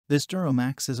This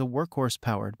DuroMax is a workhorse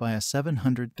powered by a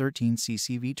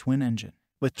 713cc V-Twin engine,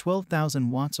 with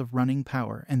 12,000 watts of running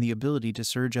power and the ability to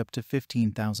surge up to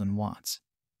 15,000 watts.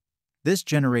 This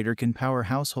generator can power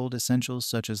household essentials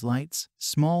such as lights,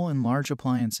 small and large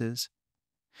appliances,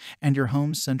 and your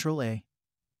home's central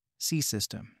AC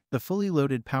system. The fully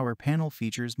loaded power panel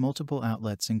features multiple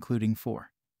outlets including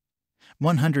 4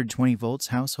 120 volts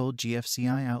household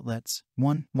GFCI outlets,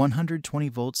 1 120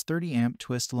 volts 30 amp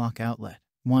twist lock outlet,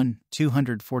 1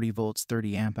 240 volts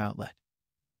 30 amp outlet,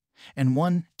 and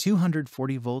 1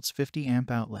 240 volts 50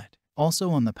 amp outlet. Also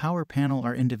on the power panel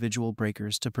are individual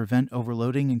breakers to prevent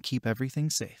overloading and keep everything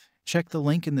safe. Check the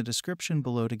link in the description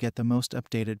below to get the most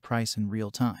updated price in real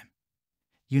time.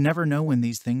 You never know when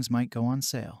these things might go on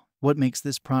sale. What makes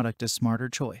this product a smarter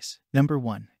choice? Number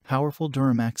 1. Powerful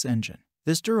DuroMax engine.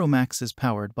 This DuroMax is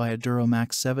powered by a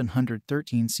DuroMax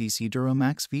 713cc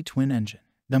DuroMax V-Twin engine.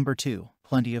 Number 2.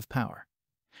 Plenty of power,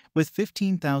 with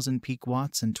 15,000 peak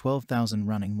watts and 12,000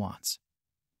 running watts.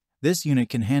 This unit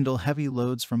can handle heavy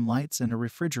loads from lights and a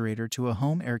refrigerator to a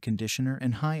home air conditioner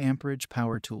and high-amperage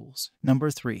power tools. Number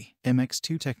 3.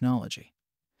 MX2 technology.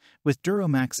 With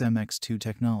DuroMax MX2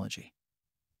 technology,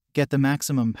 get the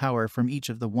maximum power from each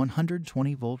of the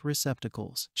 120-volt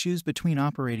receptacles. Choose between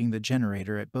operating the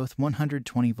generator at both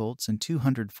 120 volts and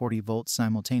 240 volts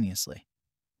simultaneously,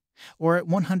 or at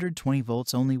 120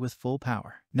 volts only with full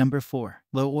power. Number 4.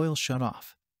 Low oil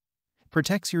shutoff.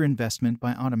 Protects your investment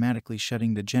by automatically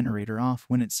shutting the generator off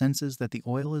when it senses that the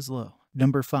oil is low.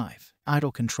 Number 5.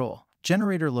 Idle control.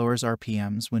 Generator lowers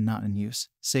RPMs when not in use,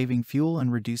 saving fuel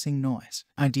and reducing noise.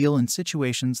 Ideal in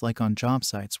situations like on job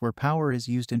sites where power is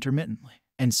used intermittently.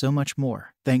 And so much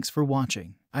more. Thanks for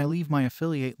watching. I leave my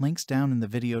affiliate links down in the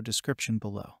video description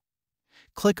below.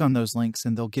 Click on those links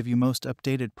and they'll give you most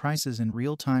updated prices in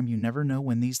real time. You never know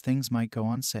when these things might go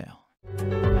on sale.